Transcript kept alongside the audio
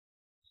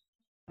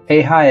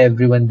Hey, hi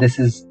everyone, this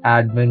is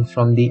admin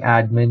from the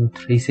admin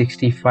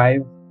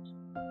 365.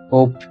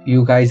 Hope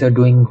you guys are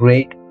doing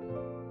great.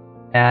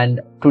 And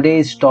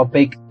today's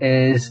topic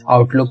is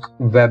Outlook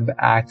Web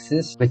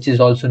Access, which is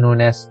also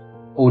known as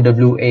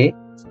OWA.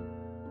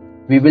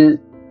 We will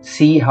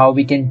see how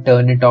we can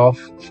turn it off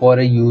for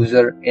a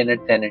user in a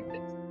tenant.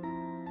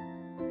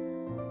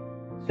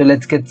 So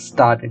let's get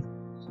started.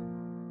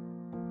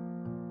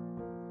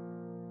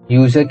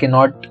 User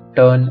cannot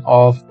turn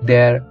off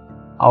their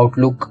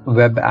Outlook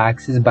Web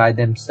Access by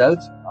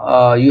themselves.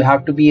 You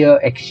have to be an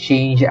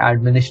Exchange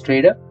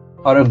administrator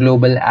or a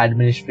global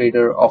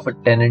administrator of a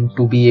tenant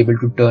to be able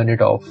to turn it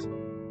off.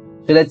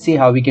 So let's see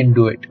how we can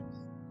do it.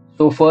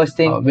 So first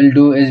thing we'll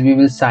do is we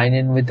will sign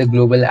in with a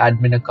global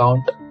admin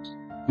account.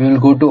 We will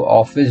go to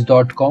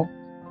office.com.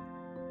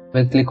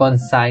 We'll click on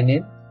sign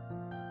in,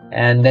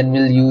 and then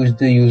we'll use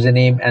the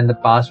username and the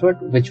password,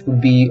 which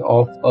would be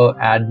of a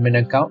admin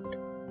account.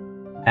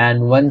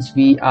 And once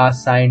we are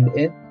signed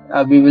in,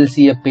 we will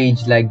see a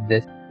page like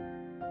this.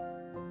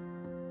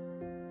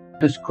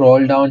 To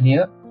scroll down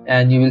here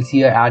and you will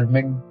see an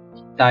admin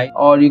type,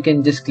 or you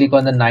can just click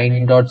on the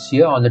 9 dots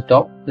here on the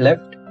top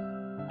left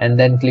and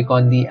then click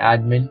on the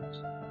admin.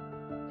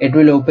 It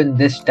will open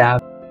this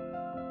tab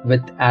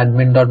with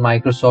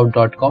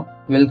admin.microsoft.com.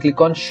 We'll click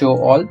on show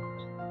all.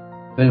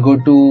 We'll go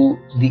to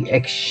the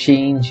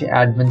Exchange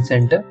Admin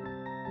Center.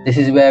 This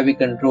is where we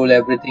control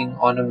everything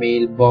on a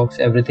mailbox,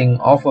 everything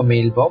off a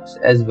mailbox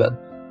as well.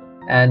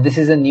 And this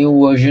is a new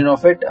version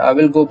of it. I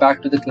will go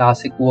back to the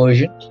classic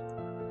version.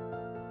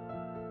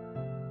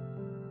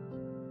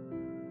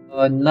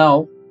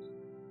 Now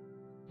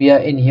we are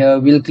in here.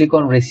 We'll click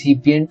on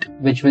recipient,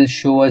 which will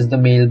show us the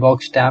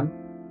mailbox tab,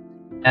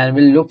 and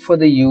we'll look for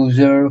the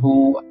user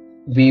who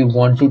we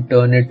want to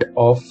turn it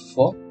off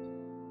for,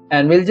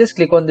 and we'll just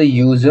click on the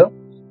user,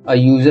 a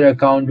user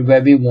account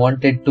where we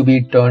want it to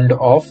be turned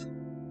off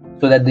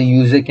so that the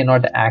user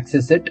cannot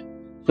access it.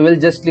 So we'll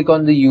just click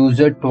on the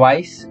user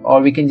twice,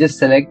 or we can just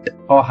select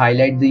or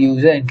highlight the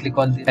user and click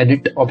on the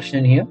edit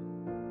option here.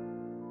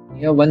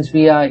 Here, once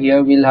we are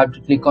here, we'll have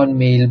to click on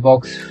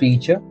mailbox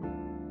feature.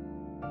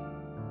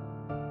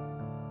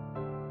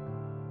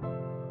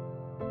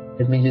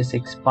 Let me just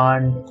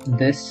expand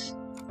this.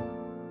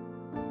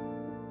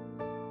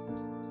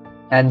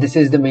 And this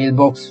is the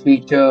mailbox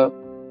feature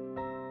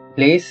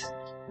place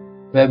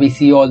where we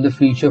see all the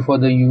feature for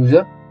the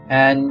user.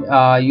 And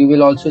you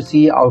will also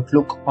see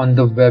Outlook on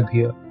the web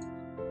here.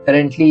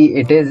 Currently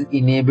it is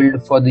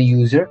enabled for the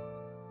user.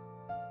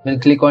 We'll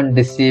click on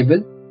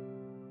disable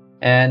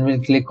and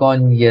we'll click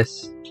on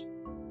yes.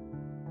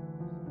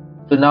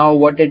 So now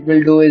what it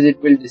will do is it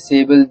will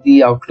disable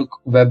the Outlook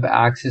Web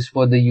Access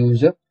for the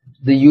user.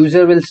 The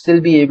user will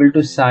still be able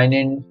to sign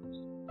in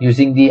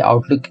using the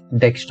Outlook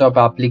desktop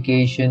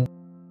application.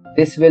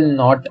 This will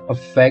not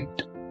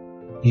affect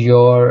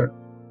your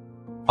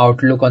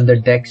Outlook on the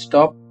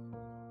desktop,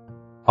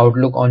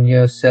 Outlook on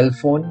your cell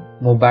phone,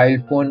 mobile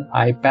phone,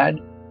 iPad.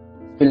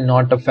 Will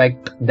not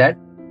affect that.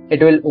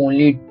 It will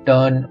only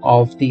turn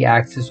off the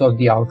access of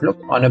the Outlook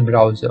on a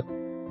browser.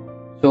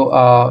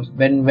 So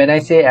when I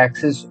say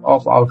access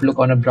of Outlook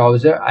on a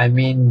browser, I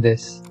mean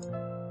this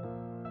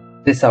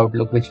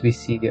Outlook which we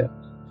see here.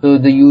 So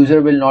the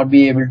user will not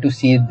be able to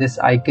see this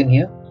icon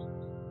here.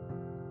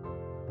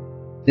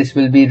 This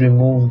will be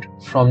removed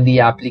from the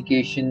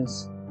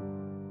applications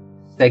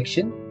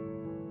section,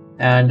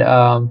 and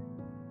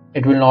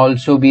it will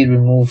also be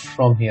removed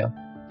from here.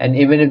 And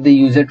even if the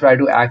user try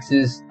to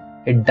access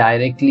it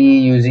directly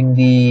using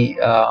the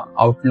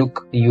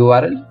Outlook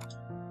URL,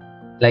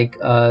 like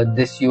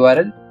this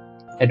URL,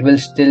 it will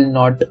still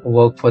not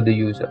work for the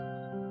user.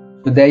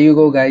 So there you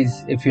go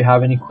guys. If you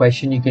have any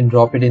question, you can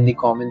drop it in the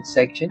comment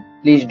section.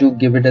 Please do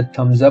give it a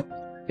thumbs up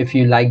if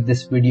you like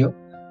this video.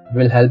 It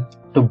will help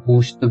to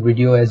boost the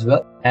video as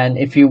well. And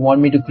if you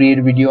want me to create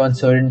a video on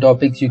certain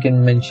topics, you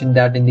can mention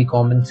that in the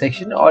comment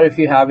section, or if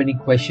you have any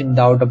question,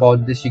 doubt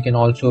about this, you can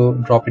also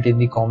drop it in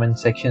the comment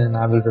section and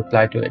I will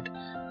reply to it.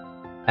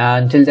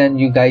 And until then,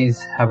 you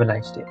guys have a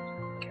nice day.